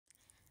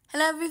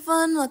Hello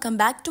everyone, welcome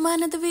back to my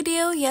another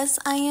video. Yes,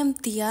 I am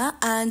Diya,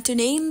 and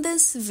today in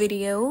this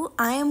video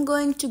I am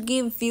going to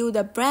give you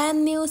the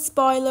brand new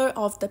spoiler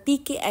of the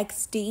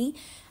PKXD.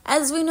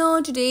 As we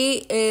know,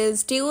 today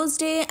is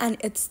Tuesday and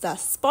it's the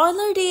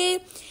spoiler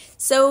day.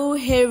 So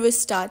here we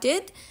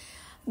started.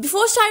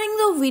 Before starting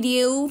the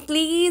video,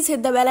 please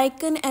hit the bell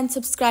icon and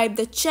subscribe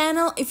the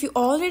channel. If you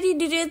already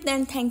did it,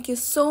 then thank you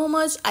so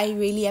much. I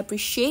really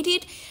appreciate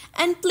it.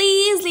 And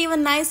please leave a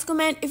nice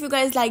comment if you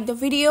guys like the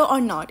video or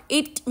not.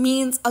 It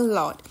means a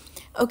lot.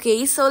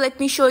 Okay, so let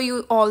me show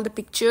you all the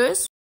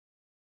pictures.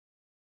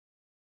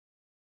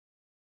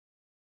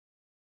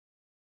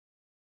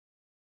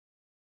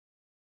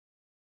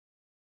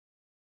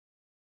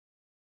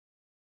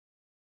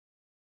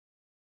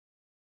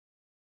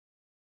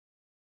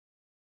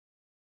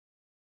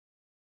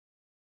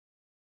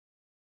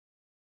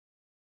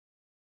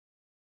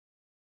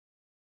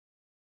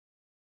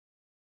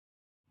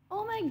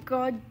 Oh my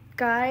god,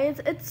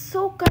 guys, it's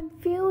so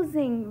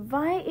confusing.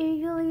 Why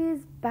Ariel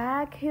is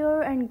back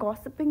here and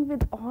gossiping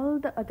with all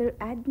the other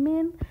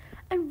admin?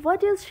 And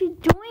what is she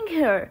doing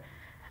here?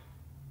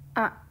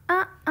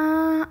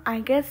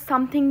 I guess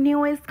something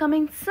new is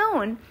coming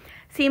soon.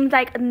 Seems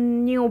like a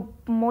new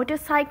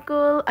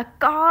motorcycle, a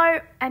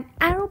car, an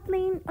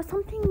aeroplane, or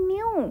something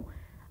new.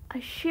 A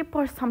ship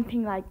or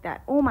something like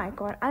that. Oh my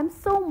god, I'm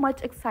so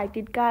much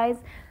excited, guys.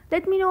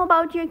 Let me know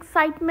about your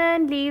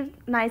excitement. Leave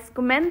nice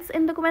comments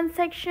in the comment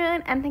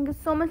section. And thank you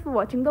so much for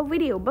watching the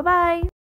video. Bye bye.